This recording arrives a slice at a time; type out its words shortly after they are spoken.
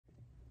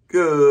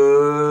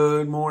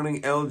Good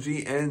morning,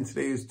 LGN.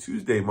 Today is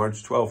Tuesday,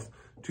 March 12th,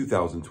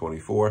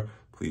 2024.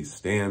 Please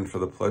stand for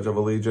the Pledge of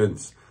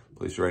Allegiance.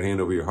 Place your right hand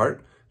over your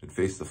heart and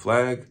face the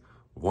flag.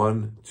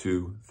 1,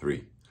 2,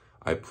 3.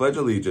 I pledge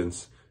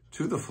allegiance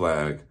to the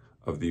flag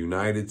of the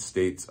United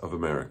States of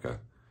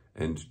America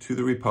and to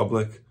the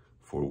republic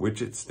for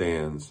which it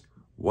stands,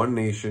 one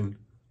nation,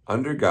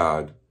 under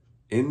God,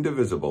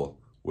 indivisible,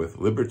 with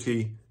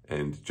liberty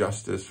and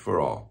justice for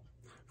all.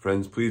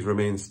 Friends, please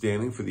remain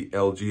standing for the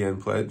LGN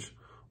pledge.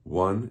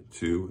 1,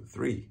 2,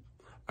 3.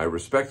 I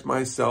respect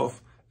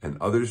myself and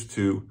others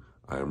too.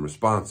 I am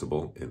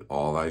responsible in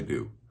all I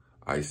do.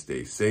 I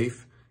stay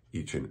safe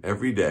each and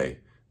every day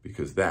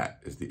because that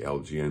is the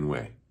LGN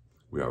way.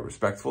 We are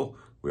respectful,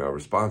 we are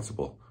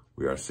responsible,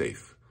 we are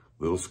safe.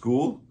 Little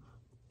school,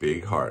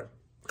 big heart.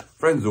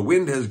 Friends, the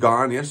wind has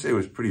gone. Yesterday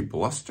was pretty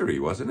blustery,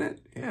 wasn't it?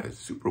 Yeah, it's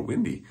super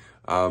windy.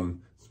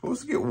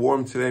 Supposed to get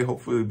warm today.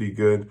 Hopefully it'll be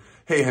good.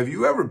 Hey, have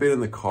you ever been in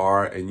the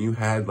car and you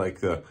had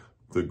like the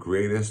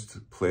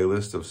greatest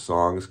playlist of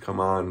songs come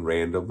on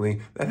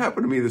randomly? That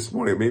happened to me this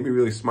morning. It made me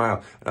really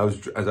smile.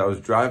 And as I was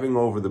driving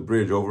over the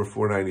bridge over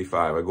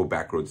 495, I go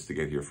back roads to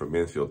get here from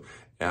Mansfield.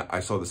 I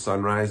saw the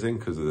sun rising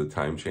because of the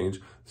time change.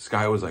 The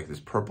sky was like this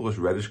purplish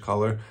reddish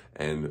color,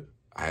 and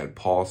I had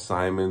Paul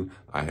Simon,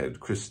 I had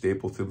Chris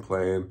Stapleton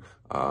playing,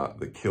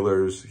 The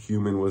Killers,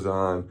 Human was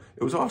on.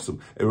 It was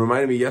awesome. It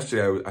reminded me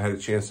yesterday, I had a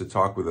chance to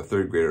talk with a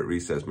third grader at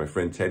recess, my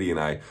friend Teddy and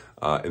I,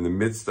 in the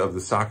midst of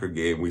the soccer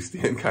game. We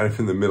stand kind of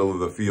in the middle of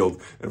the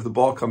field, and if the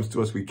ball comes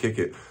to us, we kick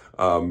it.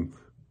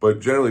 But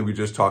generally, we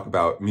just talk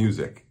about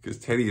music, because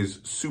Teddy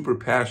is super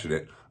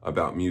passionate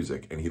about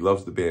music, and he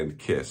loves the band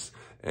Kiss.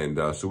 And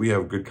so we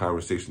have good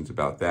conversations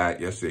about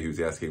that. Yesterday, he was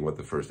asking what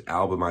the first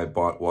album I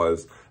bought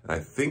was. And I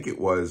think it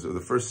was, or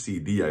the first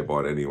CD I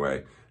bought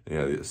anyway,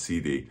 yeah, the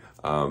CD,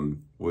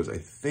 was, I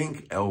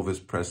think,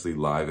 Elvis Presley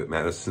Live at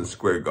Madison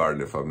Square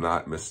Garden, if I'm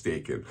not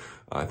mistaken.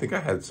 I think I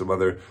had some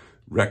other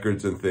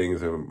records and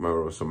things. I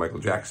remember some Michael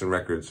Jackson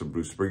records, some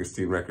Bruce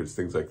Springsteen records,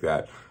 things like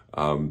that.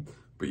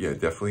 But yeah,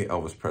 definitely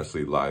Elvis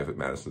Presley Live at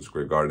Madison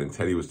Square Garden. And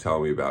Teddy was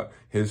telling me about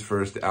his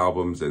first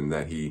albums and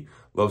that he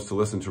loves to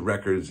listen to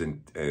records,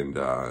 and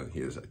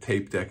he has a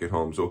tape deck at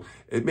home. So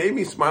it made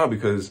me smile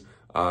because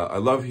I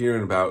love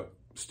hearing about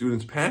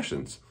students'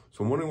 passions.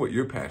 So I'm wondering what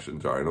your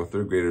passions are. I know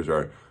third graders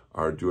are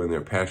doing their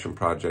passion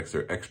projects,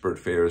 their expert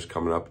fairs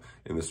coming up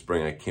in the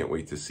spring. I can't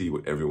wait to see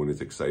what everyone is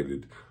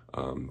excited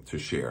to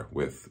share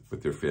with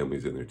their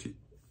families and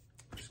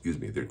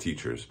their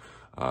teachers.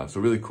 So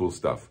really cool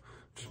stuff.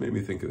 Just made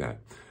me think of that.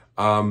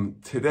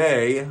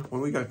 Today, what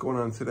do we got going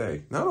on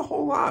today? Not a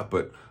whole lot,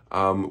 but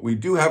we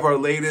do have our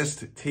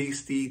latest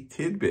tasty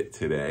tidbit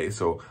today.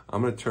 So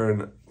I'm going to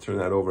turn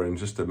that over in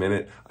just a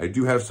minute. I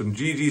do have some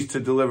Gigi's to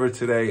deliver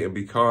today, and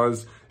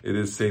because it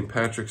is St.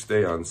 Patrick's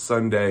Day on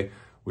Sunday,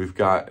 we've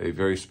got a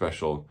very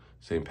special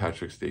St.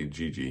 Patrick's Day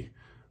Gigi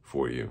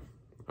for you.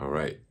 All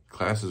right.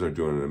 Classes are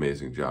doing an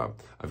amazing job.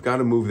 I've got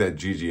to move that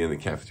Gigi in the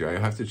cafeteria.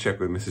 I have to check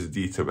with Mrs.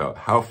 Dietz about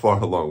how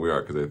far along we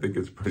are, because I think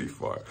it's pretty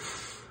far.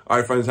 All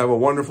right, friends, have a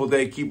wonderful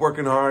day. Keep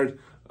working hard.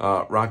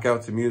 Rock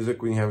out to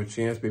music when you have a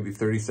chance, maybe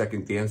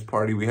 30-second dance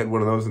party. We had one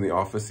of those in the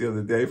office the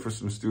other day for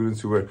some students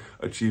who were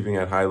achieving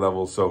at high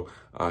levels. So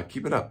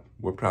keep it up.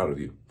 We're proud of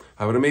you.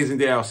 Have an amazing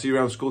day. I'll see you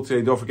around school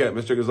today. Don't forget,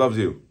 Mr. Jiggers loves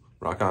you.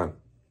 Rock on.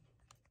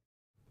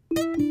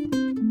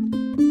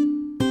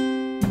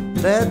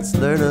 Let's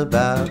learn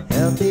about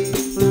healthy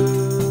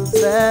foods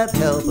that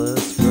help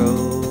us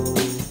grow.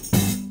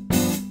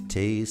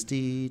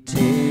 Tasty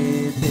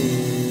tidbits.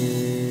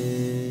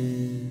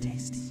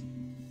 Tasty.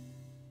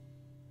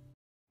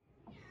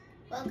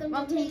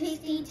 Welcome to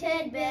Tasty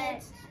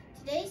Tidbits.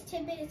 Today's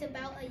tidbit is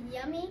about a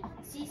yummy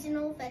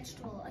seasonal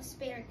vegetable,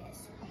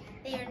 asparagus.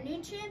 They are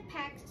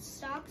nutrient-packed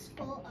stalks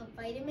full of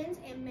vitamins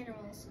and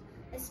minerals.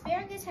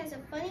 Asparagus has a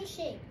funny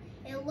shape.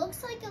 It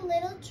looks like a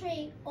little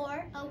tree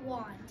or a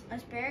wand.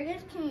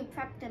 Asparagus can be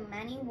prepped in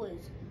many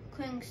ways,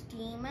 including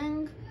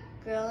steaming,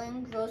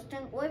 grilling,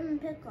 roasting, or even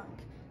pickling.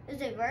 It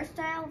is a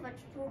versatile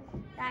vegetable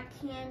that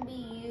can be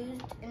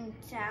used in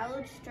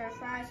salads,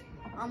 stir-fries,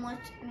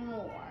 omelets, and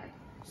more.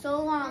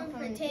 So long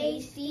from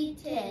Tasty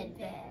Tidbits.